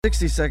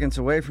60 seconds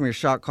away from your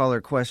shot caller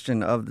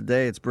question of the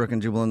day. It's Brooke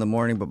and Jubal in the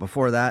morning. But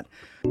before that,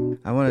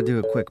 I want to do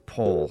a quick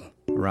poll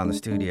around the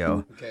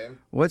studio. Okay.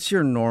 What's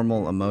your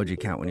normal emoji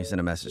count when you send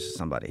a message to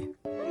somebody?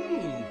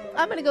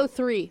 I'm going to go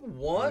 3.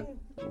 One?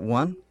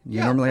 One?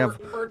 You normally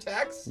have per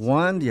text?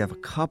 one? Do you have a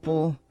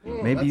couple?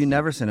 Maybe you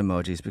never send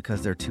emojis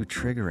because they're too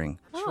triggering.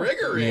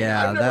 Triggering?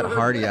 Yeah, I've that never heard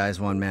hardy that. eyes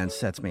one, man,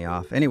 sets me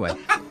off. Anyway,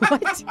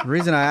 What? the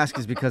reason I ask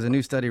is because a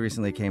new study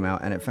recently came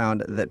out and it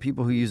found that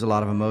people who use a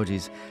lot of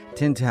emojis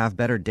tend to have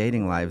better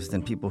dating lives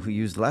than people who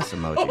use less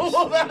emojis.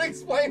 Oh, that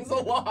explains a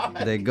lot.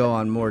 They go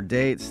on more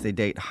dates, they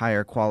date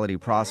higher quality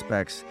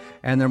prospects,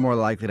 and they're more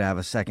likely to have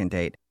a second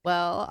date.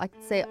 Well, I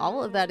can say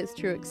all of that is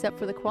true except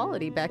for the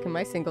quality back in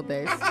my single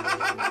days.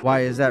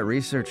 Why is that?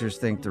 Researchers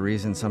think the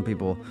reason some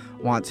people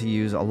want to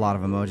use a lot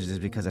of emojis is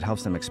because it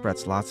helps them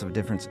express lots of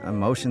different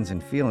emotions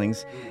and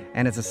feelings,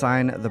 and it's a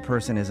sign the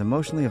person is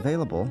emotionally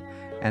available,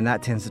 and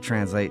that tends to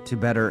translate to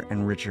better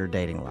and richer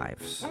dating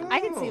lives. I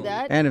can see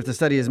that. And if the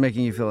study is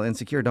making you feel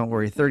insecure, don't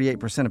worry.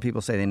 38% of people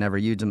say they never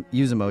use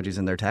emojis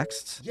in their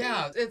texts.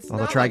 Yeah, it's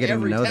Although not try like getting to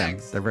every know them.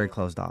 text. They're very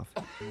closed off.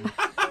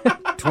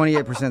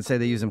 28% say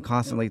they use them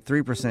constantly.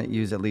 3%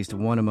 use at least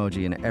one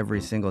emoji in every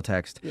single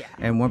text. Yeah.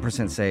 And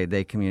 1% say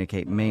they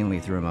communicate mainly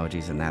through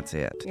emojis, and that's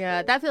it.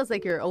 Yeah, that feels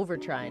like you're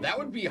overtrying. That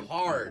would be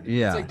hard.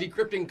 Yeah. It's like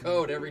decrypting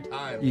code every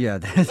time. Yeah,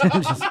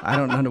 I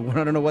don't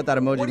know what that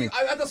emoji What do you,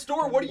 means. at the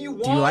store, what do you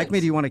want? Do you like me?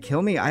 Do you want to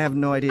kill me? I have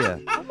no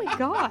idea. Oh my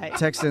God.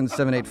 Text in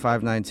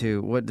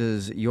 78592. What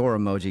does your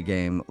emoji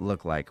game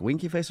look like?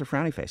 Winky face or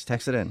frowny face?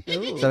 Text it in.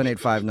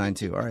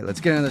 78592. All right,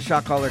 let's get into the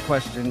shot caller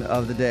question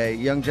of the day.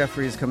 Young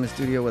Jeffrey is coming to the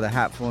studio with a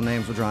hat full of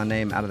names. We'll draw a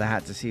name out of the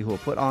hat to see who will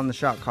put on the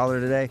shot caller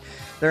today.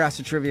 They're asked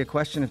a trivia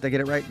question. If they get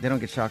it right, they don't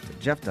get shocked.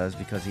 Jeff does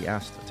because he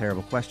asked a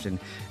terrible question.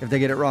 If they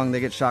get it wrong, they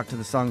get shocked to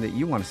the song that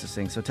you want us to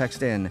sing. So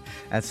text in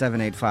at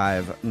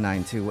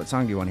 78592. What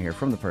song do you want to hear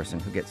from the person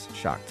who gets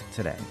shocked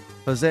today?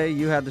 Jose,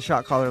 you had the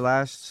shot caller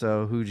last,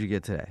 so who'd you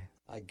get today?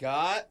 I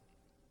got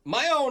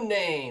my own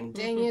name.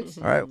 Dang it.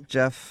 All right,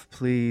 Jeff,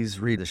 please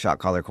read the shot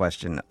caller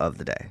question of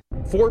the day.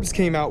 Forbes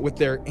came out with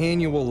their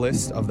annual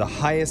list of the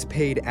highest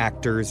paid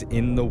actors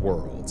in the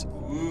world.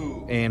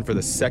 Ooh. And for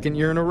the second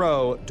year in a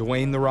row,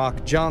 Dwayne "The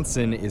Rock"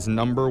 Johnson is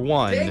number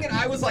one. Dang it,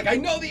 I was like, I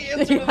know the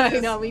answer to I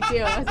this. know, me too.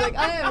 I was like,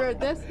 I haven't read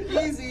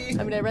this. Easy.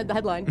 I mean, I read the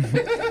headline.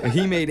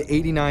 He made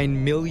 $89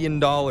 million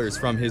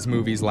from his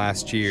movies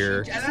last year.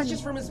 And that's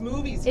just from his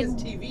movies, his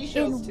TV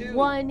shows, in too.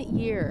 1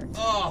 year.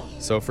 Oh,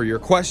 So for your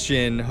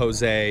question,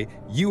 Jose,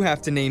 you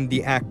have to name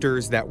the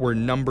actors that were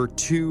number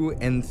 2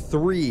 and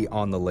 3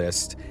 on the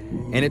list.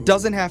 And it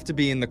doesn't have to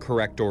be in the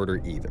correct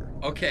order either.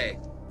 okay.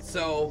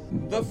 So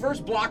the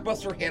first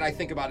blockbuster hit I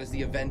think about is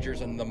the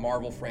Avengers and the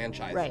Marvel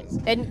franchises. Right.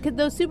 And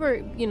those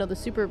super, the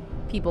super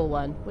people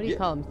one. What do you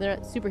call them? They're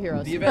not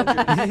superheroes. The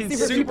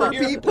Avengers. Super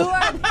people. Who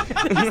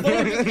are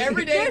They're just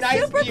everyday They're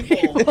nice super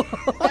people.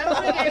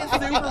 Everyday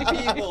super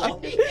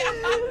people.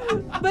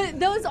 But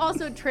those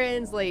also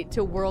translate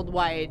to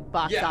worldwide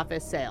box Yeah.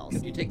 office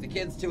sales. You take the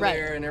kids to Right.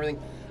 there and everything.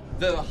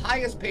 The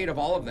highest paid of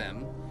all of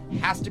them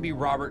has to be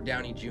Robert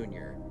Downey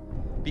Jr.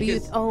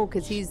 Because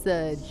Because he's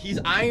the... he's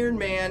Iron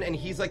Man and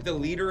he's like the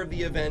leader of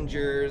the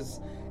Avengers.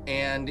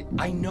 And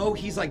I know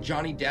he's like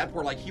Johnny Depp,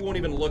 where like he won't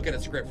even look at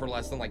a script for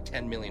less than like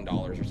 $10 million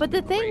or something. But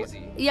the thing,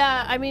 crazy.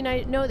 yeah, I mean,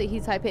 I know that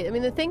he's high paid. I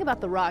mean, the thing about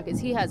The Rock is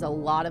he has a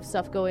lot of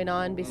stuff going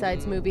on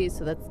besides movies,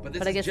 so that's. But this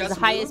But I is guess it's the just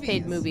highest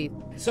paid movies.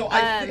 movie. So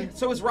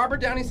so does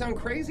Robert Downey sound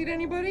crazy to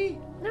anybody?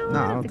 No, No,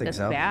 I don't think that's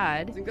so. I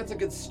bad. think that's a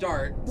good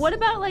start. What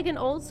about like an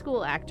old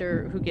school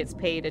actor who gets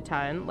paid a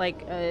ton,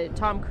 like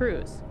Tom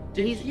Cruise?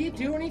 Did he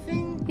do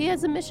anything? He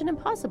has a Mission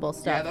Impossible Yeah,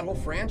 stuff. that whole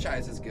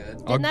franchise is good.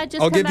 Didn't that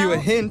just I'll come give you a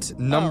out? hint.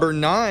 Number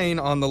 9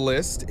 on the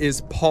list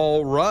is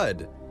Paul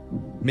Rudd,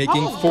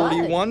 making Paul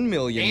Rudd. $41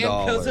 million.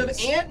 And because of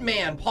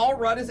Ant-Man. Paul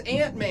Rudd is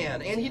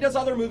Ant-Man. And he does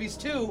other movies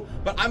too,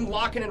 but I'm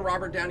locking in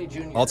Robert Downey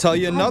Jr. I'll tell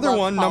you another love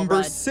one. Paul Number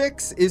Rudd.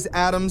 6 is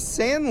Adam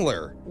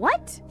Sandler.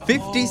 What?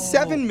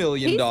 $57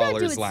 million He's not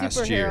doing last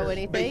superhero year.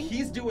 But anything.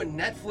 he's doing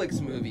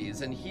Netflix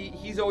movies, and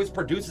he's always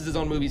produces his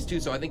own movies too,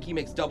 so I think he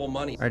makes double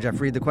money. All right,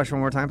 Jeff, read the question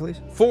one more time, please.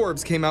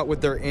 Forbes came out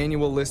with their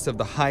annual list of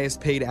the highest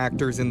paid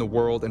actors in the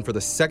world, and for the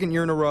second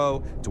year in a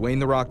row, Dwayne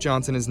 "The Rock"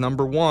 Johnson is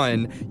number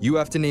 1. You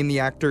have to name the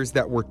actors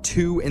that were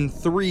 2 and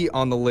 3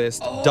 on the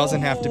list.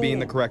 Doesn't have to be in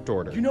the correct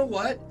order. You know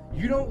what?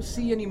 You don't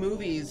see any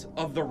movies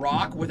of The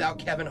Rock without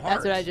Kevin Hart.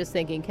 That's what I was just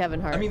thinking.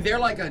 Kevin Hart. I mean, they're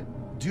like a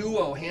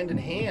duo hand in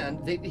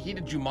hand. He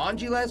did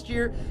Jumanji last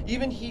year.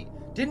 Even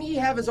didn't he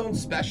have his own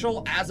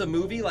special as a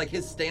movie, like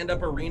his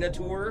stand-up arena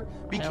tour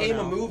became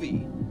a know.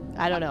 movie.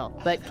 I don't know,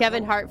 but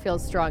Kevin Hart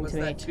feels strong Was to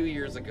me. that 2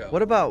 years ago?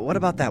 What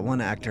about that one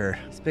actor?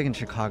 It's big in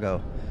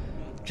Chicago.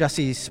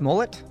 Jussie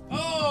Smollett?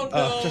 Oh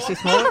no! Jussie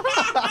Smollett?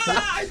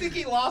 I think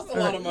he lost a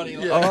lot of money.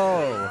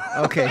 Oh,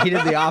 okay. He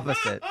did the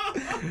opposite.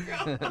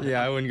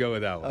 Yeah, I wouldn't go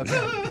with that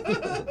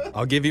one.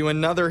 I'll give you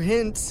another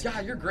hint.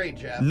 God, you're great,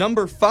 Jeff.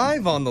 Number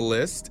 5 on the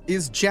list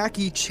is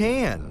Jackie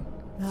Chan.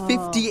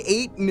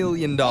 $58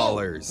 million.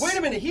 Wait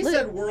a minute, he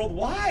said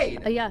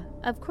worldwide. Yeah,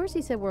 of course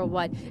he said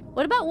worldwide.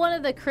 What about one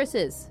of the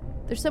Chris's?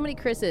 There's so many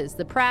Chris's.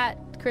 The Pratt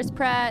Chris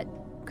Pratt,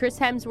 Chris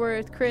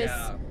Hemsworth, Chris.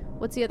 Yeah.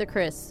 What's the other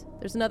Chris?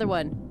 There's another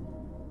one.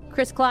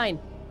 Chris Klein.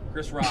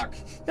 Chris Rock.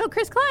 No,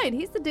 Chris Klein.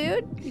 He's the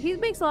dude. He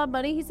makes a lot of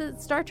money. He's a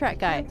Star Trek I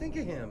guy. can't think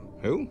of him.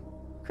 Who?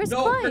 Chris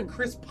No, Klein.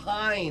 Chris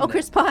Pine. Oh,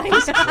 Chris Pine.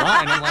 Right,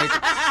 I'm like,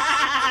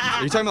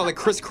 are you talking about like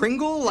Chris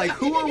Kringle? Like,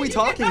 who are we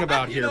talking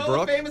about You here, know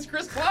Brooke? the famous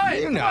Chris Klein.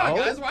 You Come on,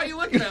 know. guys, why are you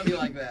looking at me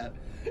like that?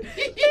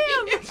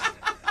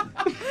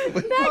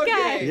 That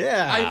guy.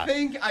 Yeah.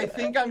 I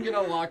think I'm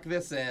gonna lock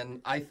this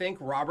in. I think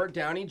Robert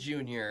Downey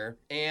Jr.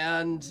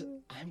 and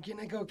I'm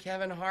gonna go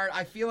Kevin Hart.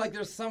 I feel like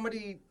there's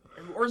somebody,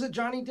 or is it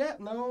Johnny Depp?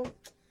 No,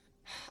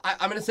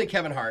 I'm gonna say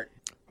Kevin Hart.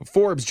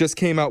 Forbes just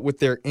came out with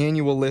their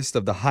annual list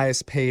of the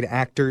highest paid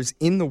actors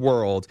in the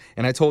world,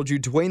 and I told you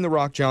Dwayne "The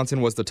Rock"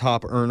 Johnson was the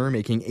top earner,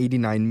 making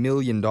 $89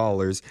 million.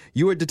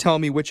 You had to tell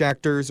me which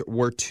actors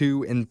were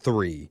 2 and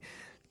 3.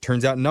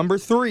 Turns out number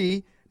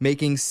 3,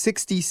 making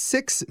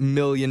 $66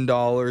 million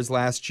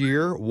last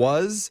year,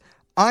 was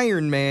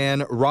Iron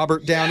Man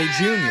Robert Downey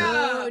Jr.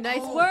 Oh,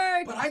 nice work.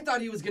 But I thought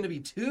he was gonna be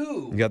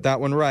 2. You got that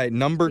one right.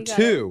 Number You got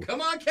 2.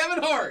 Come on,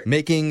 Kevin Hart.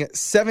 Making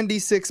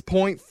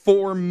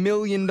 $76.4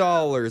 million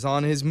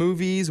on his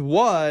movies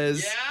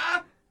was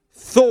Yeah.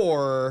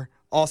 Thor,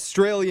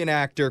 Australian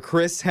actor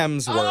Chris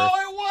Hemsworth.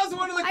 Oh, it was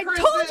one of the I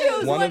Chris's. told you it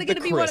was One going of to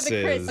the be one of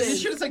the Chris's. You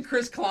Chris's. should have said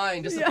Chris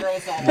Klein just to throw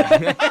us all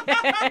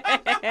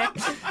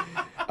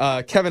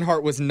off. Kevin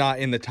Hart was not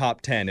in the top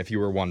 10, if you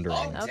were wondering.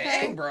 Oh, Okay.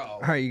 dang, bro. All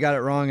right, you got it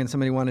wrong, and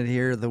somebody wanted to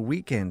hear The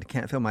Weeknd,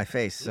 Can't Feel My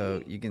Face,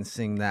 so you can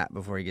sing that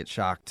before you get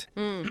shocked.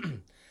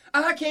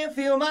 I can't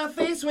feel my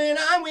face when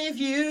I'm with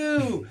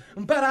you,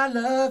 but I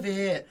love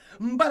it,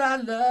 but I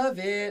love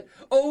it.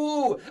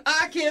 Oh,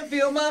 I can't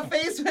feel my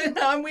face when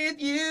I'm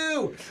with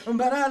you,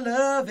 but I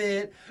love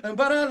it, but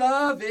I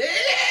love it.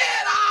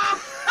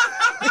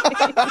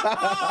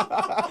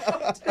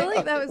 I feel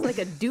like that was like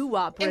a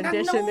doo-wop And I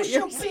rendition know that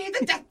you're she'll be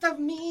the death of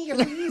me.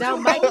 now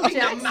Michael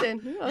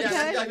Jackson.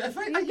 Okay.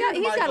 He's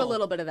He's got a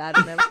little bit of that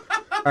in him.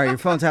 All right, your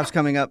phone tap's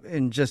coming up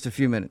in just a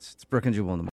few minutes. It's Brooke and Jubal in the morning.